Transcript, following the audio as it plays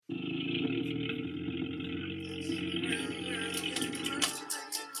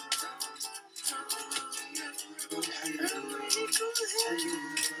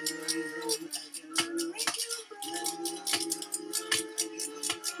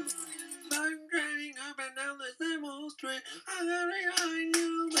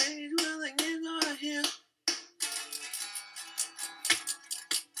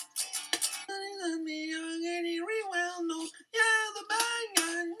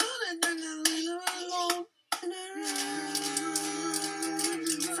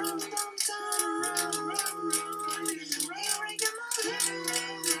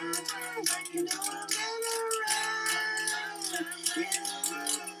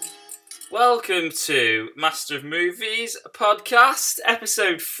Welcome to Master of Movies podcast,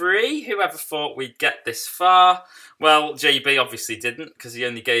 episode 3. Whoever thought we'd get this far? Well, JB obviously didn't, because he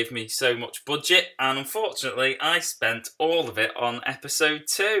only gave me so much budget, and unfortunately I spent all of it on episode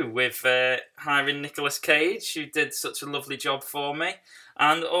 2 with hiring Nicolas Cage, who did such a lovely job for me,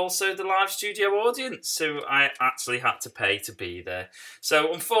 and also the live studio audience, who I actually had to pay to be there.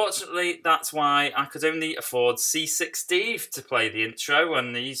 So unfortunately, that's why I could only afford C6 Steve to play the intro,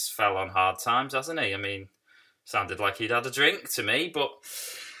 and he's fell on hard times, hasn't he? I mean, sounded like he'd had a drink to me, but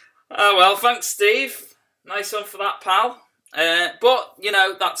oh well, thanks Steve. Nice one for that, pal. But, you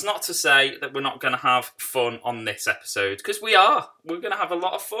know, that's not to say that we're not going to have fun on this episode, because we are. We're going to have a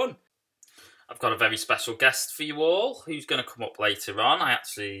lot of fun. I've got a very special guest for you all who's going to come up later on. I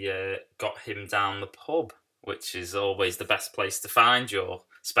actually got him down the pub, which is always the best place to find your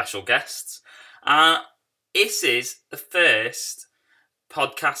special guests. This is the first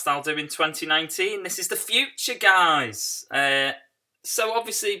podcast I'll do in 2019. This is the future, guys. So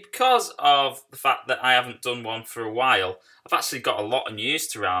obviously, because of the fact that I haven't done one for a while, I've actually got a lot of news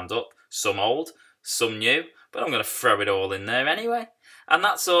to round up. Some old, some new, but I'm going to throw it all in there anyway. And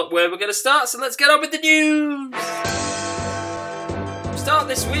that's where we're going to start, so let's get on with the news! We start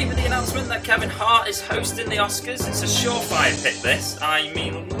this week with the announcement that Kevin Hart is hosting the Oscars. It's a surefire pick, this. I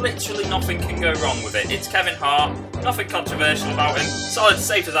mean, literally nothing can go wrong with it. It's Kevin Hart, nothing controversial about him. Solid,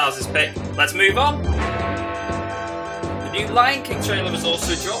 safe as ours is pick. Let's move on. The new Lion King trailer was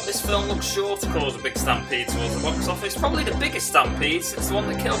also dropped. This film looks sure to cause a big stampede towards the box office. Probably the biggest stampede since the one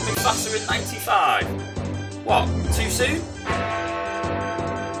that killed Mufasa in '95. What? Too soon?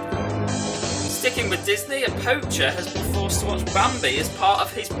 Sticking with Disney, a poacher has been forced to watch Bambi as part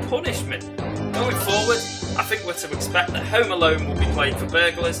of his punishment. Going forward, I think we're to expect that Home Alone will be played for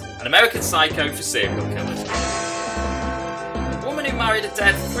burglars and American Psycho for serial killers. A woman who married a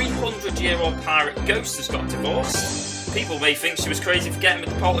dead 300-year-old pirate ghost has got divorced. People may think she was crazy for getting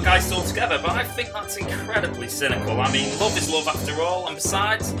with the poltergeist altogether, but I think that's incredibly cynical. I mean, love is love after all, and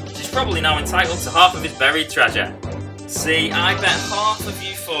besides, she's probably now entitled to half of his buried treasure. See, I bet half of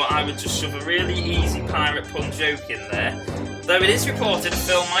you thought I would just shove a really easy pirate pun joke in there. Though it is reported a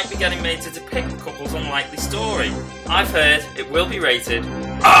film might be getting made to depict the couple's unlikely story. I've heard it will be rated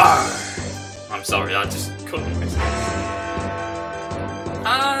R. I'm sorry, I just couldn't resist.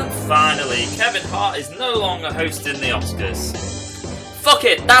 And finally, Kevin Hart is no longer hosting the Oscars. Fuck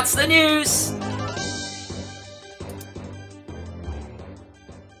it, that's the news!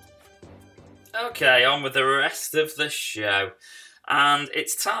 Okay, on with the rest of the show. And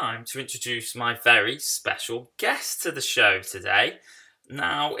it's time to introduce my very special guest to the show today.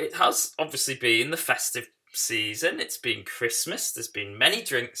 Now, it has obviously been the festive season. It's been Christmas. There's been many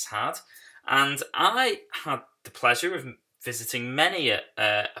drinks had. And I had the pleasure of visiting many a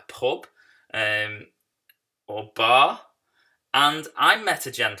pub or bar. And I met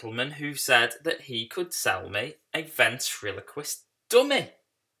a gentleman who said that he could sell me a ventriloquist dummy.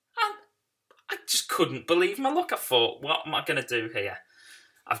 I just couldn't believe my luck. I thought, what am I going to do here?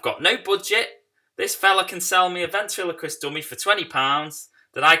 I've got no budget. This fella can sell me a ventriloquist dummy for £20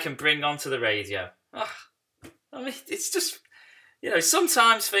 that I can bring onto the radio. I mean, it's just, you know,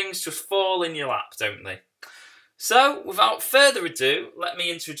 sometimes things just fall in your lap, don't they? So, without further ado, let me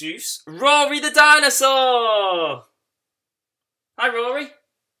introduce Rory the Dinosaur! Hi, Rory.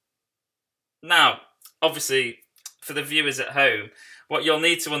 Now, obviously, for the viewers at home, what you'll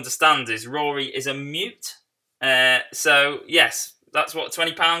need to understand is Rory is a mute. So, yes, that's what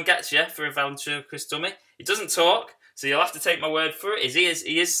 £20 gets you for a ventriloquist dummy. He doesn't talk, so you'll have to take my word for it. He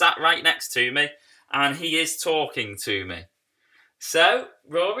is sat right next to me, and he is talking to me. So,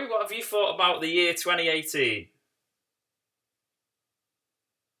 Rory, what have you thought about the year 2018?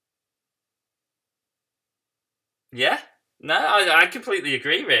 Yeah? No, I completely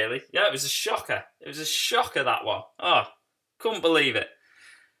agree, really. Yeah, it was a shocker. It was a shocker, that one. Oh, couldn't believe it.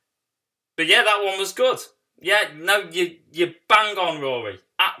 But yeah, that one was good. Yeah, no, you bang on, Rory.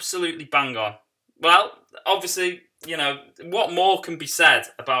 Absolutely bang on. Well, obviously, you know, what more can be said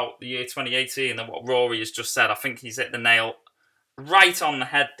about the year 2018 than what Rory has just said? I think he's hit the nail right on the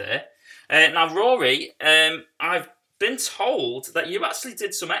head there. Now, Rory, I've been told that you actually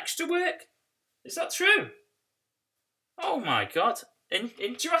did some extra work. Is that true? Oh my god.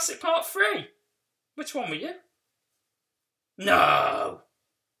 In Jurassic Park 3? Which one were you? No!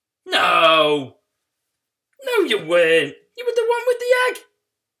 No! No, you weren't! You were the one with the egg!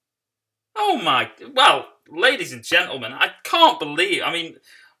 Oh my... Well, ladies and gentlemen, I can't believe... I mean,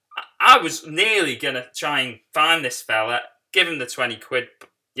 I was nearly going to try and find this fella, give him the 20 quid,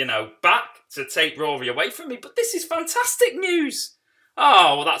 back to take Rory away from me, but this is fantastic news!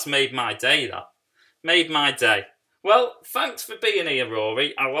 Oh, well, that's made my day, that. Made my day. Well, thanks for being here,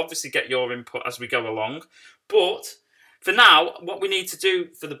 Rory. I'll obviously get your input as we go along. But for now, what we need to do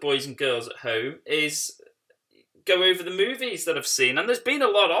for the boys and girls at home is go over the movies that I've seen, and there's been a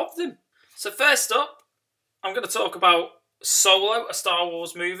lot of them. So first up, I'm going to talk about Solo, a Star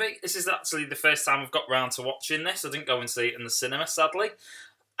Wars movie. This is actually the first time I've got round to watching this. I didn't go and see it in the cinema, sadly.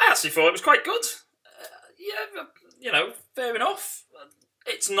 I actually thought it was quite good. Fair enough.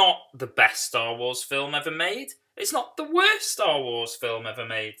 It's not the best Star Wars film ever made. It's not the worst Star Wars film ever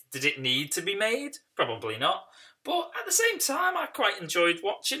made. Did it need to be made? Probably not. But at the same time, I quite enjoyed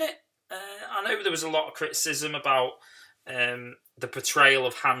watching it. I know there was a lot of criticism about the portrayal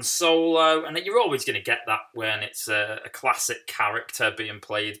of Han Solo, and you're always going to get that when it's a classic character being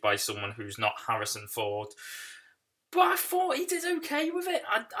played by someone who's not Harrison Ford. But I thought he did okay with it.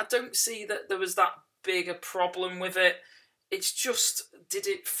 I don't see that there was that big a problem with it. It's just, did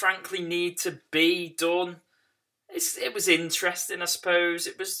it frankly need to be done? It was interesting, I suppose.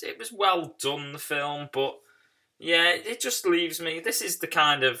 It was well done, the film, but yeah, it just leaves me. This is the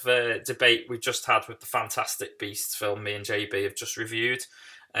kind of debate we just had with the Fantastic Beasts film me and JB have just reviewed.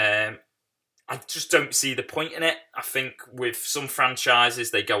 I just don't see the point in it. I think with some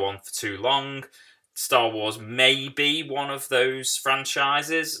franchises, they go on for too long. Star Wars may be one of those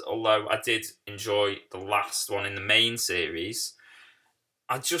franchises, although I did enjoy the last one in the main series.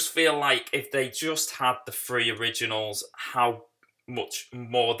 I just feel like if they just had the three originals, how much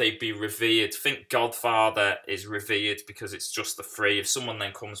more they'd be revered. I think Godfather is revered because it's just the three. If someone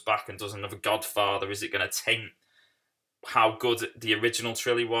then comes back and does another Godfather, is it going to taint how good the original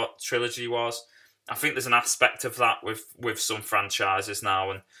trilogy was? I think there's an aspect of that with some franchises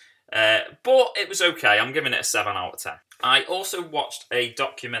now, and but it was okay. I'm giving it a 7 out of 10. I also watched a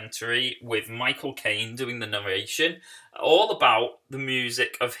documentary with Michael Caine doing the narration, all about the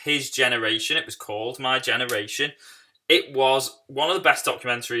music of his generation. It was called My Generation. It was one of the best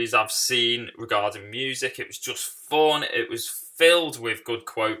documentaries I've seen regarding music. It was just fun. It was filled with good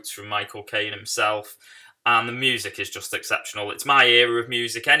quotes from Michael Caine himself. And the music is just exceptional. It's my era of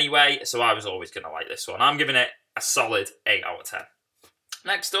music anyway, so I was always going to like this one. I'm giving it a solid 8 out of 10.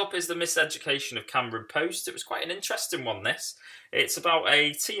 Next up is The Miseducation of Cameron Post. It was quite an interesting one, this. It's about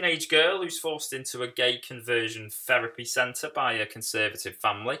a teenage girl who's forced into a gay conversion therapy centre by a conservative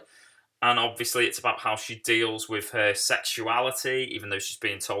family. And obviously it's about how she deals with her sexuality, even though she's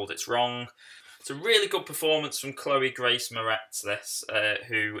being told it's wrong. It's a really good performance from Chloe Grace Moretz, this,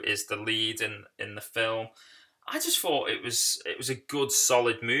 who is the lead in the film. I just thought it was a good,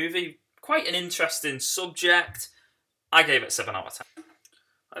 solid movie. Quite an interesting subject. I gave it a 7 out of 10.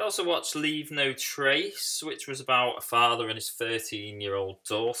 I also watched Leave No Trace, which was about a father and his 13-year-old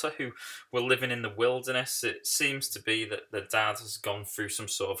daughter who were living in the wilderness. It seems to be that the dad has gone through some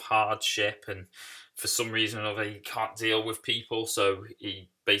sort of hardship, and for some reason or another he can't deal with people, so he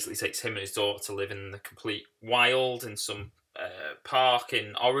basically takes him and his daughter to live in the complete wild in some park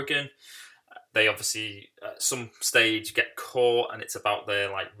in Oregon. They obviously at some stage get caught, and it's about their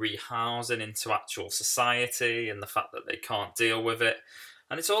rehousing into actual society and the fact that they can't deal with it.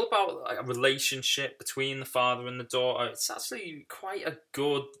 And it's all about a relationship between the father and the daughter. It's actually quite a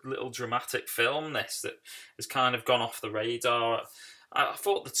good little dramatic film, this, that has kind of gone off the radar. I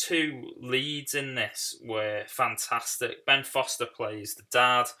thought the two leads in this were fantastic. Ben Foster plays the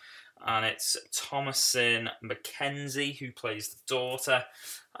dad, and it's Thomasin McKenzie who plays the daughter.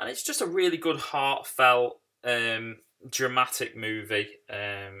 And it's just a really good, heartfelt, dramatic movie.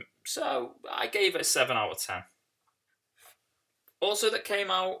 So I gave it a 7 out of 10. Also that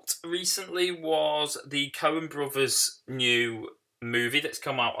came out recently was the Coen Brothers' new movie that's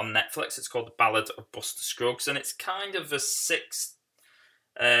come out on Netflix. It's called The Ballad of Buster Scruggs, and it's kind of a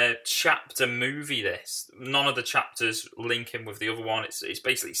 6-chapter movie, this. None of the chapters link in with the other one. It's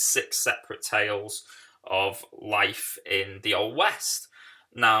basically 6 separate tales of life in the Old West.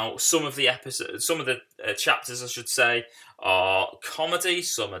 Now, some of the chapters, I should say, are comedy,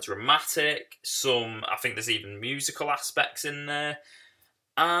 some are dramatic, some, I think there's even musical aspects in there,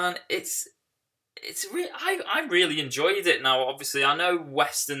 and it's I really enjoyed it. Now, obviously, I know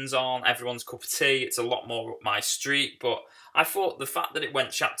westerns aren't everyone's cup of tea. It's a lot more up my street, but I thought the fact that it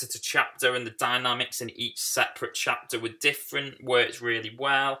went chapter to chapter and the dynamics in each separate chapter were different worked really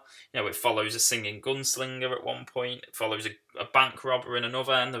well. It follows a singing gunslinger at one point. It follows a bank robber in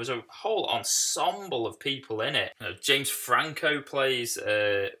another, and there was a whole ensemble of people in it. James Franco plays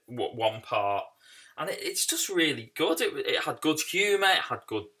one part, and it's just really good. It had good humour. It had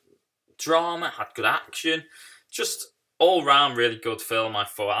good drama, had good action, just all round really good film. I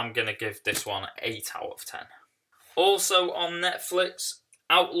thought I'm going to give this one 8 out of 10. Also on Netflix,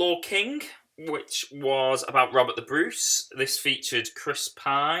 Outlaw King, which was about Robert the Bruce. This featured Chris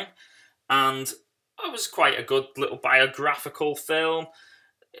Pine, and it was quite a good little biographical film.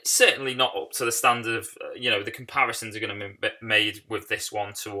 It's certainly not up to the standard of, the comparisons are going to be made with this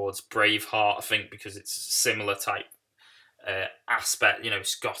one towards Braveheart, I think, because it's a similar type aspect,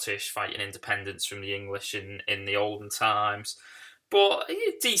 Scottish fighting independence from the English in the olden times. But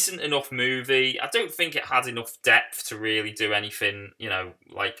a decent enough movie. I don't think it had enough depth to really do anything,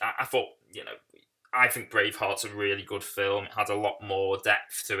 I thought, I think Braveheart's a really good film. It had a lot more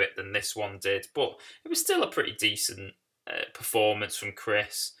depth to it than this one did, but it was still a pretty decent performance from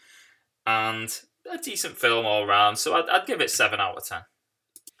Chris, and a decent film all round, so I'd give it 7 out of 10.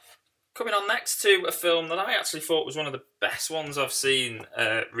 Coming on next to a film that I actually thought was one of the best ones I've seen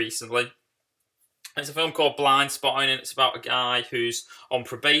recently. It's a film called Blindspotting, and it's about a guy who's on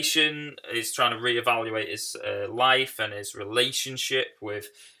probation, is trying to reevaluate his life and his relationship with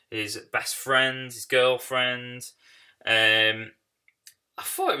his best friend, his girlfriend. I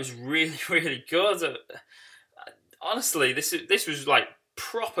thought it was really, really good. Honestly, this was like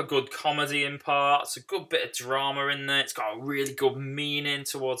proper good comedy in parts, a good bit of drama in there. It's got a really good meaning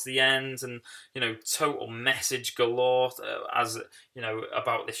towards the end, and total message galore.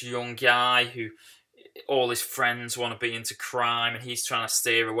 About this young guy who all his friends want to be into crime, and he's trying to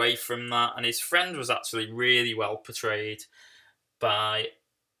steer away from that. And his friend was actually really well portrayed by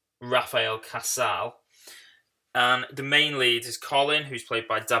Rafael Casal. And the main lead is Colin, who's played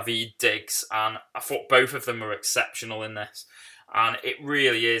by David Diggs, and I thought both of them were exceptional in this. And it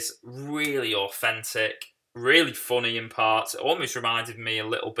really is really authentic, really funny in parts. It almost reminded me a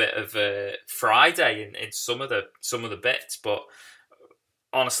little bit of Friday in some of the bits. But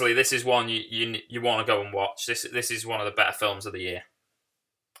honestly, this is one you want to go and watch. This is one of the better films of the year.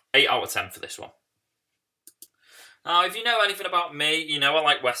 8 out of 10 for this one. Now, if you know anything about me, I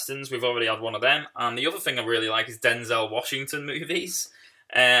like westerns. We've already had one of them. And the other thing I really like is Denzel Washington movies.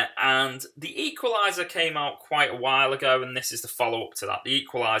 And The Equalizer came out quite a while ago, and this is the follow-up to that, The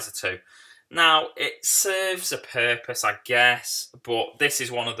Equalizer 2. Now, it serves a purpose, I guess, but this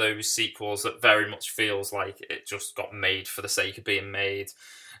is one of those sequels that very much feels like it just got made for the sake of being made.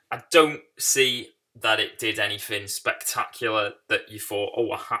 I don't see that it did anything spectacular that you thought,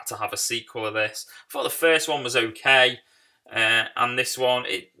 I had to have a sequel of this. I thought the first one was okay, and this one,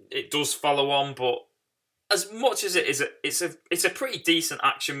 it does follow on, but as much as it is, it's a pretty decent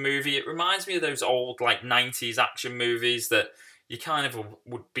action movie. It reminds me of those old 90s action movies that you kind of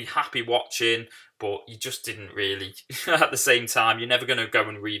would be happy watching, but you just didn't really. At the same time, you're never going to go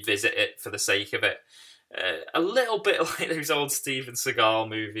and revisit it for the sake of it. A little bit like those old Steven Seagal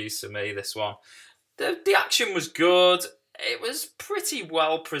movies for me. This one, the action was good. It was pretty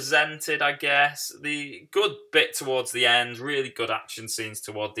well presented, I guess. The good bit towards the end, really good action scenes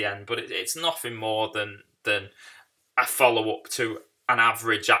toward the end, but it's nothing more than a follow-up to an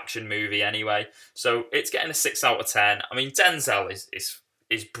average action movie anyway. So it's getting a 6 out of 10. I mean, Denzel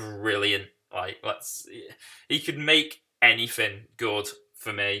is brilliant. He could make anything good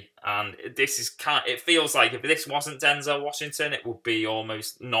for me, and this is it feels like if this wasn't Denzel Washington, it would be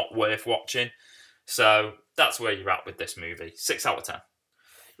almost not worth watching. So that's where you're at with this movie. 6 out of 10.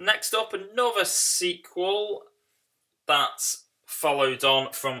 Next up, another sequel that's followed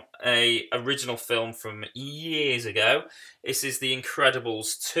on from a original film from years ago. This is The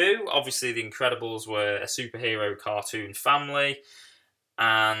Incredibles 2. Obviously, The Incredibles were a superhero cartoon family,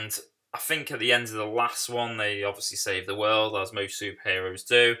 and I think at the end of the last one, they obviously saved the world, as most superheroes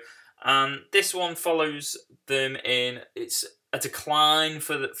do. And this one follows them in it's a decline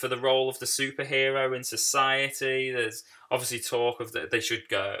for the role of the superhero in society. There's obviously talk of that they should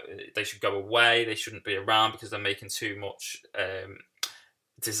go away. They shouldn't be around because they're making too much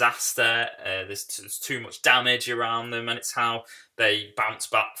disaster. There's too much damage around them, and it's how they bounce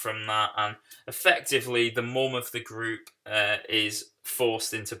back from that. And effectively, the mum of the group is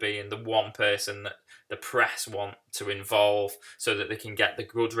forced into being the one person that the press want to involve so that they can get the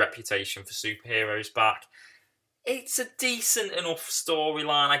good reputation for superheroes back. It's a decent enough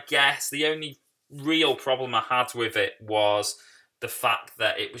storyline, I guess. The only real problem I had with it was the fact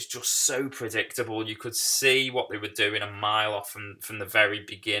that it was just so predictable. You could see what they were doing a mile off from the very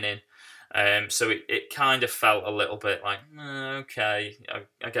beginning. So it kind of felt a little bit like, okay,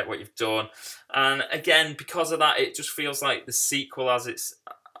 I get what you've done. And again, because of that, it just feels like the sequel as it's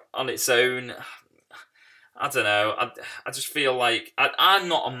on its own. I don't know. I just feel like I'm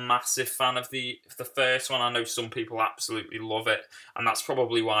not a massive fan of the first one. I know some people absolutely love it, and that's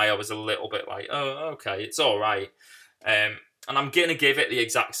probably why I was a little bit like, oh, okay, it's all right. And I'm going to give it the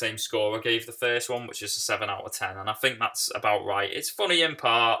exact same score I gave the first one, which is a 7 out of 10, and I think that's about right. It's funny in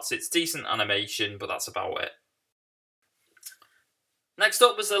parts, it's decent animation, but that's about it. Next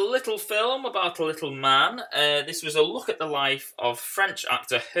up was a little film about a little man. This was a look at the life of French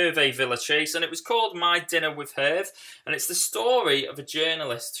actor Hervé Villechaize, and it was called My Dinner with Hervé. And it's the story of a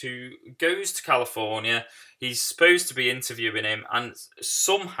journalist who goes to California. He's supposed to be interviewing him, and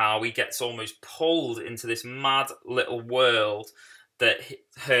somehow he gets almost pulled into this mad little world that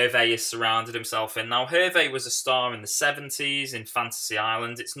Hervé has surrounded himself in. Now, Hervé was a star in the 70s in Fantasy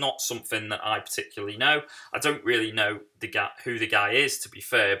Island. It's not something that I particularly know. I don't really know who the guy is, to be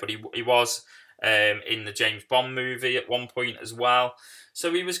fair, but he was in the James Bond movie at one point as well.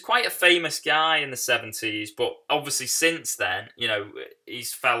 So he was quite a famous guy in the 70s, but obviously since then,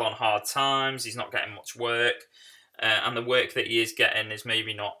 he's fell on hard times. He's not getting much work. And the work that he is getting is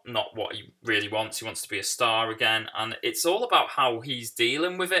maybe not what he really wants. He wants to be a star again. And it's all about how he's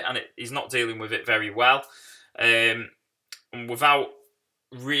dealing with it, and he's not dealing with it very well. And without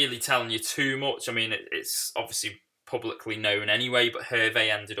really telling you too much, I mean, it's obviously publicly known anyway, but Hervé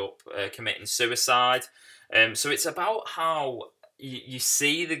ended up committing suicide. So it's about how you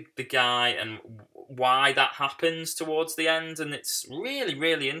see the guy and why that happens towards the end, and it's really,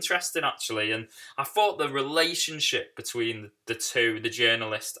 really interesting actually. And I thought the relationship between the two, the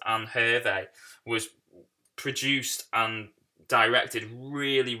journalist and Hervé, was produced and directed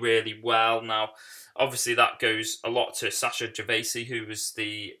really, really well. Now, obviously that goes a lot to Sacha Gervasi, who was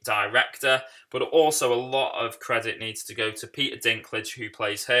the director, but also a lot of credit needs to go to Peter Dinklage, who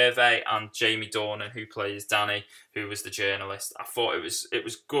plays Hervé, and Jamie Dornan, who plays Danny, who was the journalist. I thought it was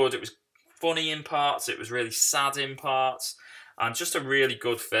good. It was funny in parts. It was really sad in parts, and just a really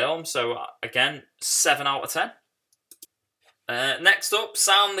good film. So again, 7 out of 10. Next up,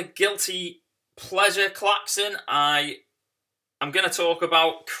 sound the guilty pleasure klaxon. I'm going to talk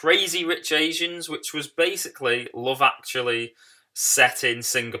about Crazy Rich Asians, which was basically Love Actually set in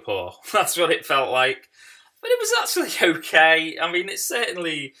Singapore. That's what it felt like. But it was actually okay. I mean, it's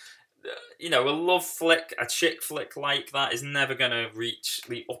certainly, a love flick, a chick flick like that is never going to reach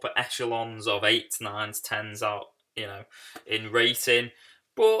the upper echelons of 8s, 9s, 10s out, in rating.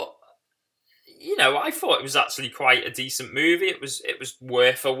 But I thought it was actually quite a decent movie. It was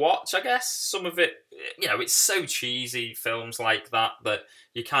worth a watch, I guess. Some of it, it's so cheesy, films like that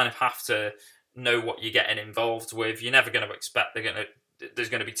you kind of have to know what you're getting involved with. You're never going to expect there's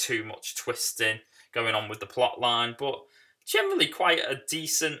going to be too much twisting going on with the plot line, but generally quite a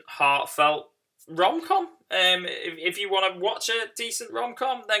decent, heartfelt rom-com. If you want to watch a decent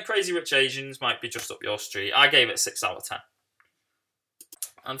rom-com, then Crazy Rich Asians might be just up your street. I gave it 6 out of 10.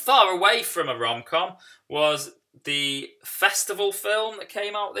 And far away from a rom-com was the festival film that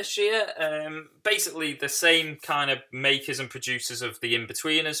came out this year. Basically the same kind of makers and producers of The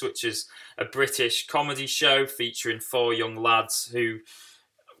In-Betweeners, which is a British comedy show featuring 4 young lads who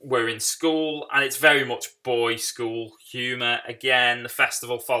were in school, and it's very much boy school humour. Again, the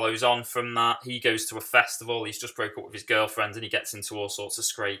festival follows on from that. He goes to a festival, he's just broke up with his girlfriend, and he gets into all sorts of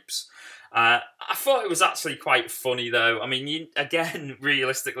scrapes. I thought it was actually quite funny though. I mean,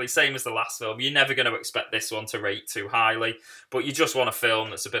 realistically, same as the last film, you're never going to expect this one to rate too highly, but you just want a film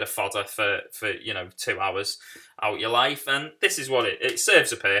that's a bit of fodder for 2 hours out your life, and this is what it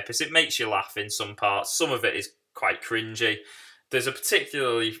serves a purpose. It makes you laugh in some parts. Some of it is quite cringy. There's a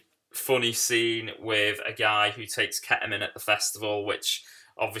particularly funny scene with a guy who takes ketamine at the festival, which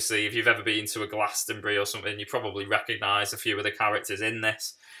obviously, if you've ever been to a Glastonbury or something, you probably recognise a few of the characters in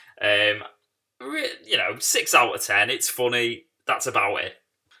this. 6 out of 10. It's funny. That's about it.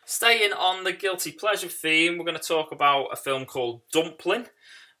 Staying on the guilty pleasure theme, we're going to talk about a film called Dumpling,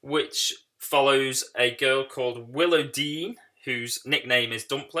 which follows a girl called Willow Dean, whose nickname is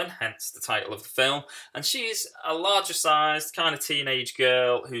Dumpling, hence the title of the film. And she's a larger-sized kind of teenage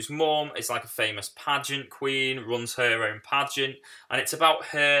girl whose mum is like a famous pageant queen, runs her own pageant, and it's about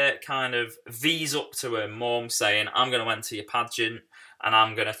her kind of V's up to her mum saying, I'm going to enter your pageant, and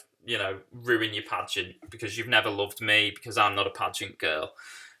I'm going to, ruin your pageant because you've never loved me because I'm not a pageant girl.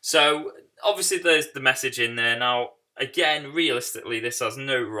 So, obviously there's the message in there. Now, again, realistically, this has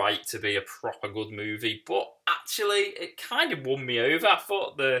no right to be a proper good movie, but actually, it kind of won me over. I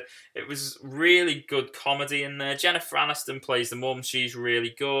thought it was really good comedy in there. Jennifer Aniston plays the mum; she's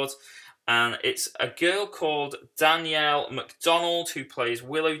really good. And it's a girl called Danielle McDonald who plays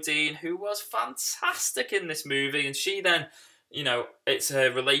Willow Dean, who was fantastic in this movie. And she then, it's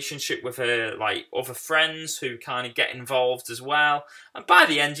her relationship with her like other friends who kind of get involved as well. And by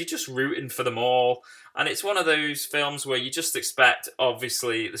the end, you're just rooting for them all. And it's one of those films where you just expect,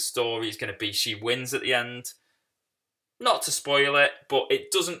 obviously, the story is going to be she wins at the end. Not to spoil it, but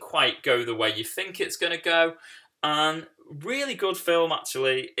it doesn't quite go the way you think it's going to go. And really good film,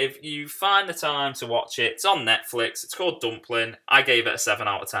 actually. If you find the time to watch it, it's on Netflix. It's called Dumpling. I gave it a 7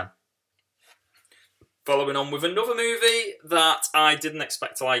 out of 10. Following on with another movie that I didn't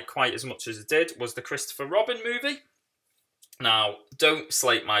expect to like quite as much as it did was the Christopher Robin movie. Now, don't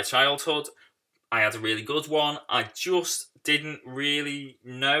slate my childhood. I had a really good one. I just didn't really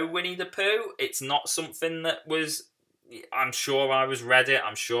know Winnie the Pooh. It's not something that was... I'm sure I was read it.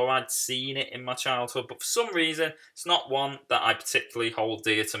 I'm sure I'd seen it in my childhood. But for some reason, it's not one that I particularly hold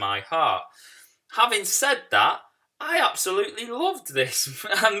dear to my heart. Having said that, I absolutely loved this.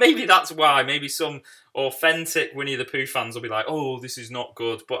 And maybe that's why. Maybe some authentic Winnie the Pooh fans will be like, oh, this is not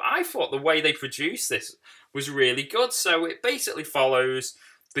good. But I thought the way they produced this was really good. So it basically follows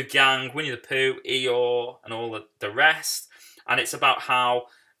the gang, Winnie the Pooh, Eeyore, and all the rest. And it's about how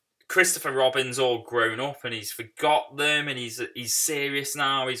Christopher Robin's all grown up and he's forgot them and he's serious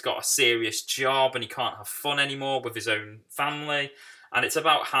now. He's got a serious job and he can't have fun anymore with his own family. And it's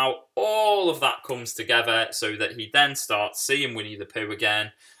about how all of that comes together so that he then starts seeing Winnie the Pooh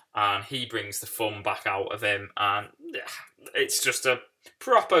again and he brings the fun back out of him. And it's just a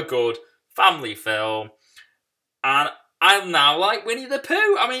proper good family film. And I now like Winnie the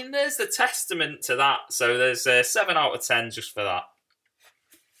Pooh. I mean, there's the testament to that. So there's a 7 out of 10 just for that.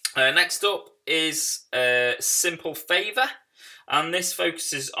 Next up is Simple Favour. And this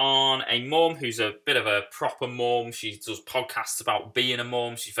focuses on a mum who's a bit of a proper mum. She does podcasts about being a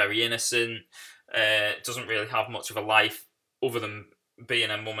mum. She's very innocent. Doesn't really have much of a life other than being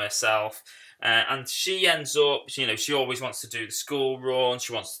a mum herself. And she ends up, she always wants to do the school run.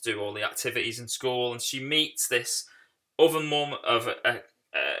 She wants to do all the activities in school. And she meets this other mum of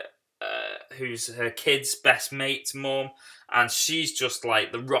who's her kid's best mate's mum, and she's just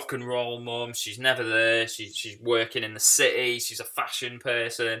like the rock and roll mum. She's never there. She's working in the city. She's a fashion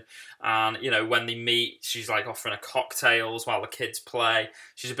person, and when they meet, she's like offering her cocktails while the kids play.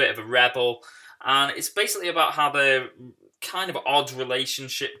 She's a bit of a rebel, and it's basically about how the kind of odd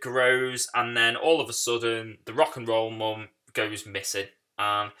relationship grows, and then all of a sudden, the rock and roll mum goes missing,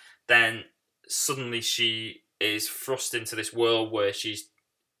 and then suddenly she is thrust into this world where she's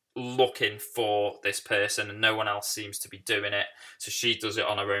looking for this person and no one else seems to be doing it, so she does it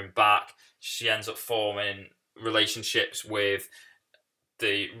on her own back. She ends up forming relationships with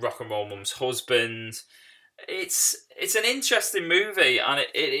the rock and roll mum's husband. It's an interesting movie, and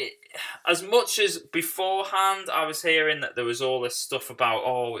it as much as beforehand I was hearing that there was all this stuff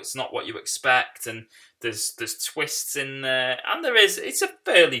about it's not what you expect and there's twists in there, and it's a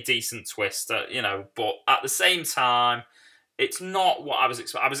fairly decent twist, but at the same time it's not what I was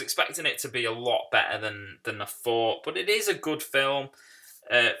expecting. I was expecting it to be a lot better than I thought, but it is a good film.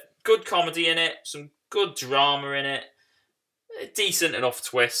 Good comedy in it, some good drama in it, a decent enough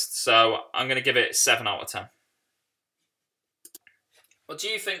twist, so I'm going to give it 7 out of 10. What do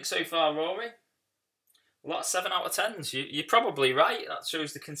you think so far, Rory? A lot of 7 out of 10s. You're probably right. That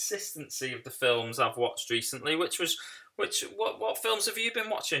shows the consistency of the films I've watched recently. What films have you been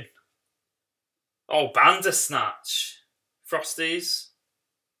watching? Oh, Bandersnatch. Frosties,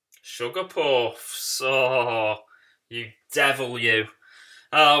 Sugar Puffs. Oh, you devil, you.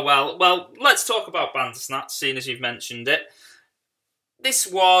 Oh, well, let's talk about Bandersnatch, seeing as you've mentioned it.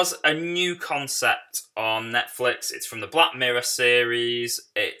 This was a new concept on Netflix. It's from the Black Mirror series.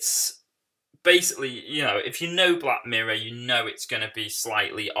 It's basically, if you know Black Mirror, you know it's going to be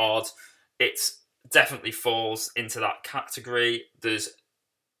slightly odd. It definitely falls into that category.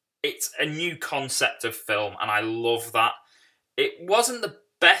 It's a new concept of film, and I love that. It wasn't the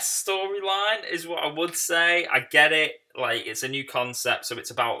best storyline, is what I would say. I get it. Like, it's a new concept, so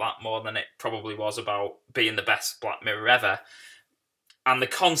it's about that more than it probably was about being the best Black Mirror ever. And the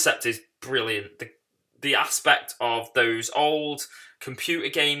concept is brilliant. The aspect of those old computer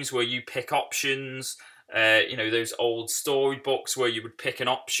games where you pick options, those old storybooks where you would pick an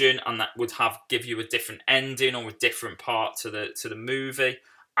option and that would give you a different ending or a different part to the movie.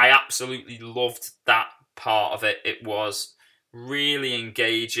 I absolutely loved that part of it. It was really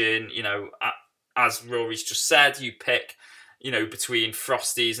engaging. as Rory's just said, you pick, between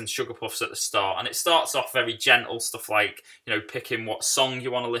Frosties and Sugar Puffs at the start. And it starts off very gentle, stuff like, picking what song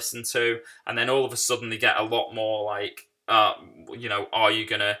you want to listen to. And then all of a sudden they get a lot more like, are you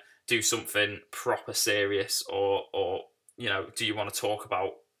going to do something proper serious or do you want to talk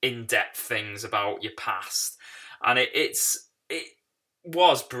about in-depth things about your past? And it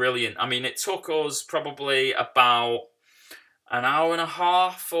was brilliant. I mean, it took us probably about an hour and a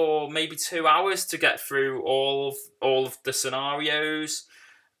half or maybe 2 hours to get through all of the scenarios.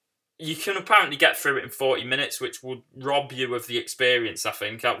 You can apparently get through it in 40 minutes, which would rob you of the experience, I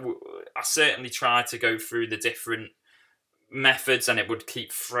think. I certainly tried to go through the different methods and it would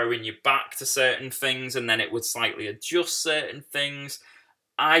keep throwing you back to certain things and then it would slightly adjust certain things.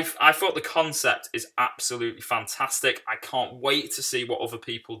 I thought the concept is absolutely fantastic. I can't wait to see what other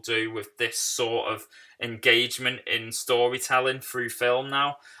people do with this sort of engagement in storytelling through film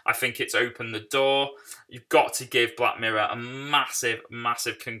now. I think it's opened the door. You've got to give Black Mirror a massive,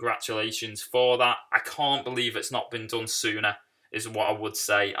 massive congratulations for that. I can't believe it's not been done sooner, is what I would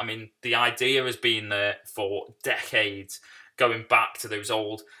say. I mean, the idea has been there for decades. Going back to those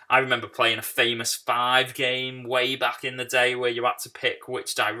old... I remember playing a Famous Five game way back in the day where you had to pick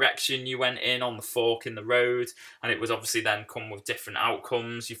which direction you went in on the fork in the road, and it was obviously then come with different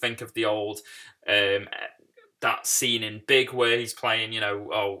outcomes. You think of the old... that scene in Big where he's playing,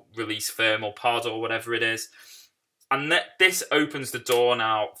 release thermal pod or whatever it is. And this opens the door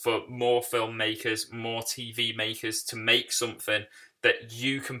now for more filmmakers, more TV makers to make something that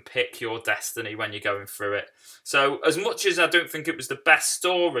you can pick your destiny when you're going through it. So as much as I don't think it was the best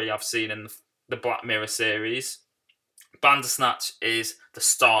story I've seen in the Black Mirror series, Bandersnatch is the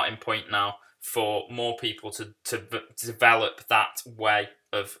starting point now for more people to develop that way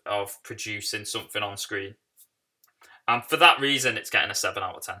of producing something on screen. And for that reason, it's getting a 7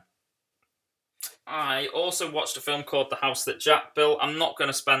 out of 10. I also watched a film called The House That Jack Built. I'm not going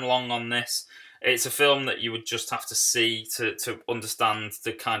to spend long on this. It's a film that you would just have to see to understand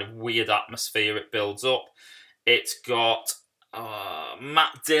the kind of weird atmosphere it builds up. It's got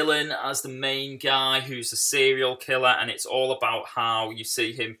Matt Dillon as the main guy who's a serial killer, and it's all about how you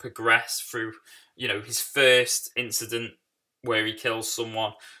see him progress through, his first incident where he kills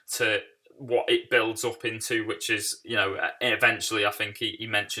someone to what it builds up into, which is, eventually I think he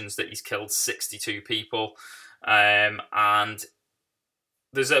mentions that he's killed 62 people. And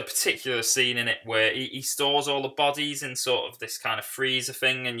there's a particular scene in it where he stores all the bodies in sort of this kind of freezer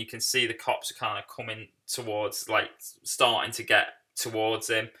thing, and you can see the cops are kind of coming towards, like, starting to get towards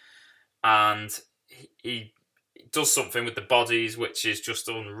him. And he does something with the bodies, which is just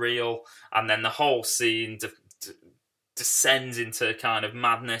unreal. And then the whole scene descends into kind of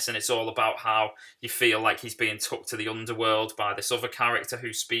madness, and it's all about how you feel like he's being took to the underworld by this other character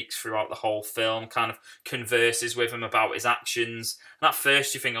who speaks throughout the whole film, kind of converses with him about his actions. And at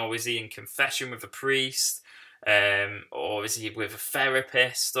first you think, is he in confession with a priest? Or is he with a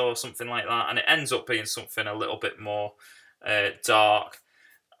therapist or something like that? And it ends up being something a little bit more dark.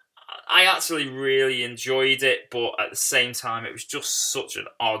 I actually really enjoyed it, but at the same time it was just such an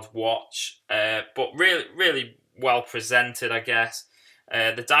odd watch. But really, really well presented, I guess.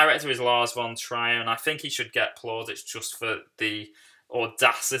 The director is Lars von Trier, and I think he should get plaudits just for the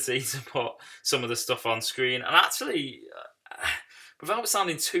audacity to put some of the stuff on screen. And actually, without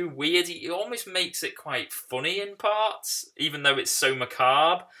sounding too weird, he almost makes it quite funny in parts, even though it's so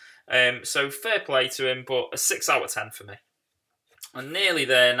macabre. So fair play to him, but a 6 out of 10 for me. And nearly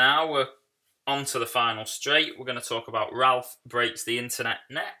there now. We're on to the final straight. We're going to talk about Ralph Breaks the Internet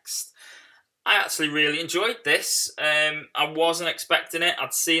next. I actually really enjoyed this. I wasn't expecting it.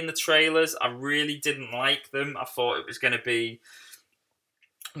 I'd seen the trailers. I really didn't like them. I thought it was going to be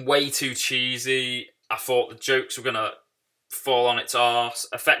way too cheesy. I thought the jokes were going to fall on its arse.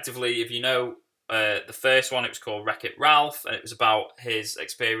 Effectively, if you know the first one, it was called Wreck-It Ralph, and it was about his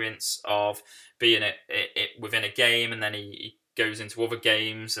experience of being within a game, and then he goes into other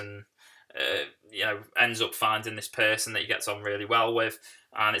games and ends up finding this person that he gets on really well with.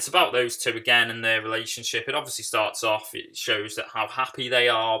 And it's about those two again and their relationship. It obviously starts off, it shows that how happy they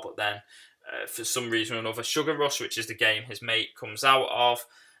are, but then for some reason or another, Sugar Rush, which is the game his mate comes out of,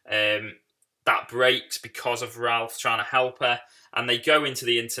 that breaks because of Ralph trying to help her, and they go into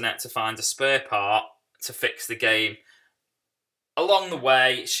the internet to find a spare part to fix the game. Along the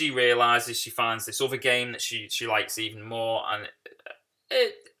way, she realises she finds this other game that she likes even more, and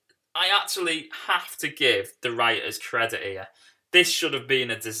I actually have to give the writers credit here. This should have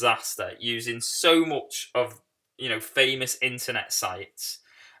been a disaster, using so much of, famous internet sites.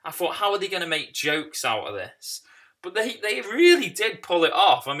 I thought, how are they going to make jokes out of this? But they really did pull it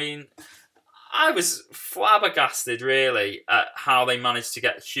off. I mean, I was flabbergasted, really, at how they managed to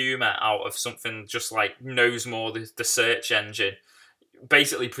get humour out of something just like Knows More, the search engine,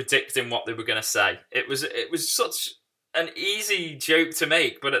 basically predicting what they were going to say. It was such an easy joke to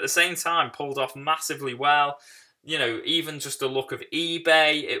make, but at the same time pulled off massively well. You know, even just the look of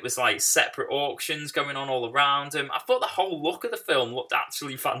eBay, it was like separate auctions going on all around him. I thought the whole look of the film looked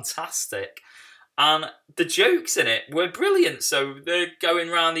actually fantastic. And the jokes in it were brilliant. So they're going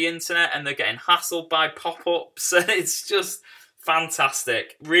around the internet and they're getting hassled by pop-ups. And it's just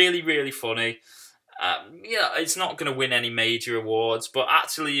fantastic. Really, really funny. It's not going to win any major awards, but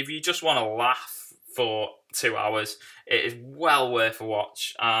actually, if you just want to laugh for 2 hours, it is well worth a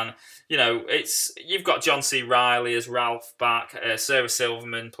watch. And you've got John C. Reilly as Ralph back. Sarah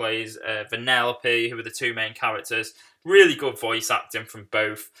Silverman plays Vanellope, who are the two main characters. Really good voice acting from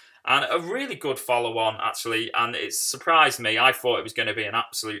both, and a really good follow-on actually. And it surprised me. I thought it was going to be an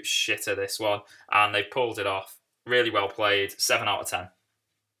absolute shitter, this one, and they pulled it off. Really well played. 7 out of 10.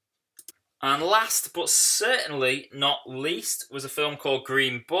 And last but certainly not least was a film called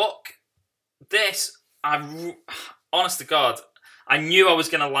Green Book. This, honest to God, I knew I was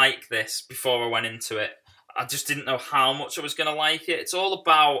going to like this before I went into it. I just didn't know how much I was going to like it. It's all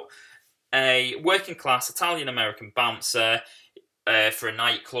about a working class Italian-American bouncer for a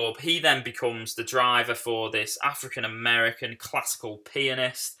nightclub. He then becomes the driver for this African-American classical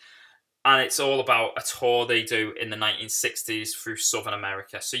pianist. And it's all about a tour they do in the 1960s through Southern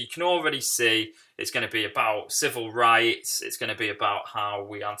America. So you can already see it's going to be about civil rights. It's going to be about how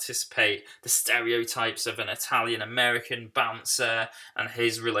we anticipate the stereotypes of an Italian-American bouncer and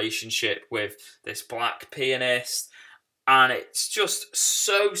his relationship with this black pianist. And it's just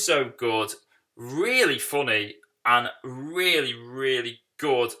so, so good. Really funny and really, really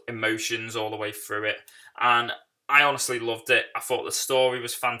good emotions all the way through it. And I honestly loved it. I thought the story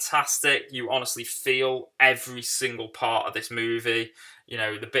was fantastic. You honestly feel every single part of this movie. You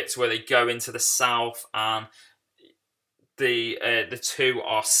know, the bits where they go into the South and the two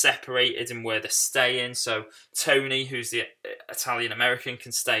are separated in where they're staying. So Tony, who's the Italian-American,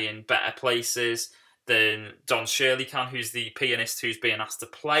 can stay in better places than Don Shirley can, who's the pianist who's being asked to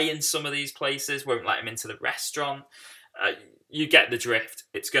play in some of these places, won't let him into the restaurant. You get the drift.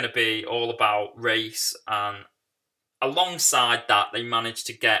 It's going to be all about race, and alongside that, they managed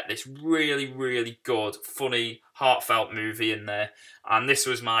to get this really, really good, funny, heartfelt movie in there. And this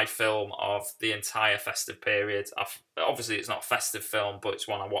was my film of the entire festive period. Obviously, it's not a festive film, but it's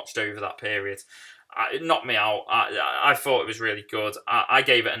one I watched over that period. It knocked me out. I thought it was really good. I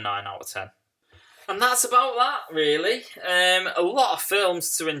gave it a 9 out of 10. And that's about that, really. A lot of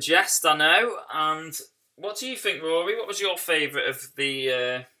films to ingest, I know. And what do you think, Rory? What was your favourite of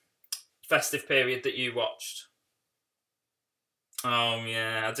the festive period that you watched? Oh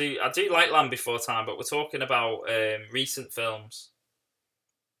yeah, I do like Land Before Time, but we're talking about recent films.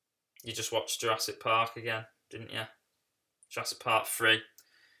 You just watched Jurassic Park again, didn't you? Jurassic Park 3.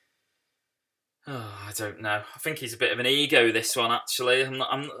 Oh, I don't know. I think he's a bit of an ego, this one, actually.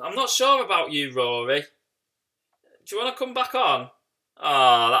 I'm not sure about you, Rory. Do you want to come back on?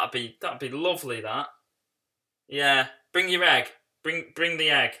 Oh, that'd be lovely. That. Yeah, bring your egg. Bring the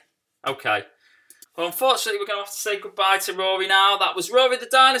egg. Okay. Well, unfortunately, we're going to have to say goodbye to Rory now. That was Rory the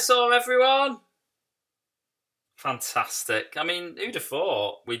Dinosaur, everyone. Fantastic. I mean, who'd have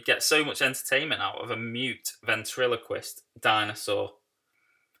thought we'd get so much entertainment out of a mute ventriloquist dinosaur?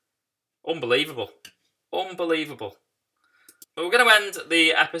 Unbelievable. Unbelievable. But we're going to end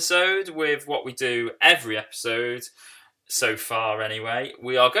the episode with what we do every episode, so far anyway.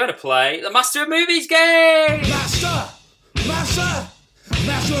 We are going to play the Master of Movies game!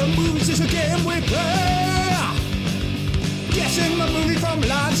 Master of Movies is a game we play. Guessing the movie from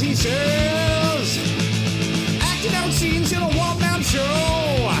lines he says. Acting out scenes in a one-man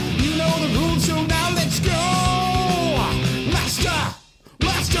show. You know the rules, so now let's go. Master!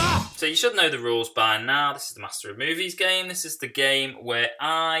 So you should know the rules by now. This is the Master of Movies game. This is the game where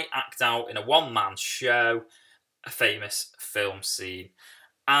I act out in a one-man show a famous film scene.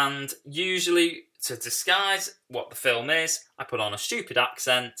 And usually, to disguise what the film is, I put on a stupid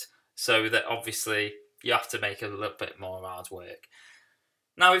accent so that obviously you have to make it a little bit more hard work.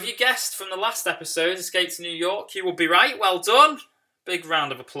 Now, if you guessed from the last episode, Escape to New York, you will be right. Well done. Big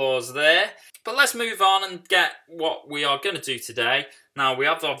round of applause there. But let's move on and get what we are going to do today. Now, we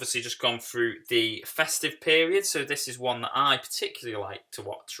have obviously just gone through the festive period, so this is one that I particularly like to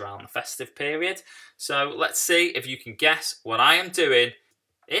watch around the festive period. So let's see if you can guess what I am doing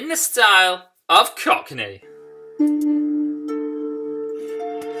in the style of Cockney.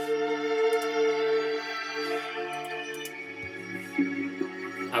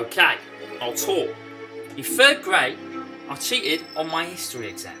 Okay, I'll talk. In 3rd grade, I cheated on my history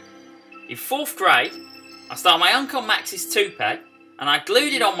exam. In 4th grade, I stole my Uncle Max's toupee and I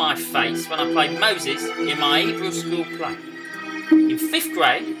glued it on my face when I played Moses in my Hebrew school play. In 5th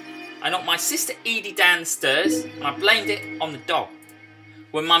grade, I knocked my sister Edie down the stairs and I blamed it on the dog.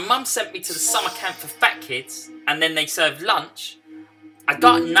 When my mum sent me to the summer camp for fat kids and then they served lunch, I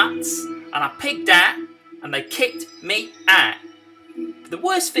got nuts and I pigged out and they kicked me out. But the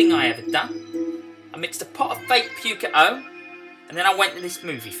worst thing I ever done, I mixed a pot of fake puke at home and then I went to this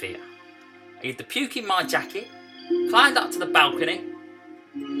movie theatre. I hid the puke in my jacket, climbed up to the balcony,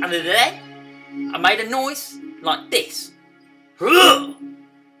 and then I made a noise like this.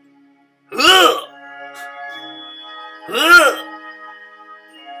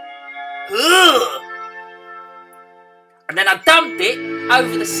 And then I dumped it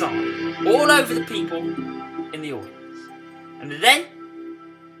over the side, all over the people in the audience. And then,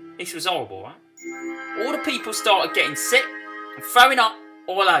 this was horrible, right? All the people started getting sick and throwing up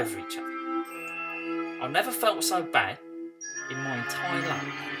all over each other. I never felt so bad in my entire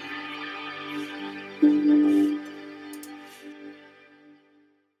life.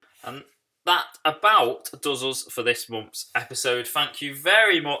 And that about does us for this month's episode. Thank you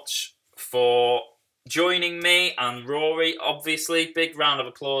very much for joining me and Rory, obviously. Big round of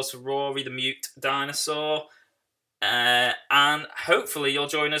applause for Rory, the mute dinosaur. And hopefully you'll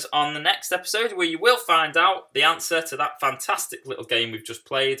join us on the next episode where you will find out the answer to that fantastic little game we've just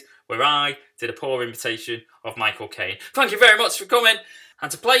played where I did a poor imitation of Michael Caine. Thank you very much for coming.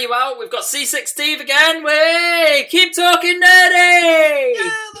 And to play you out, we've got C6 Steve again. Way, keep talking nerdy!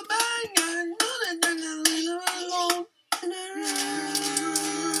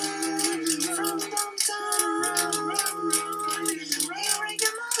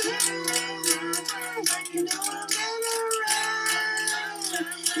 You know I'm never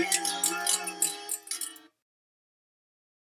around.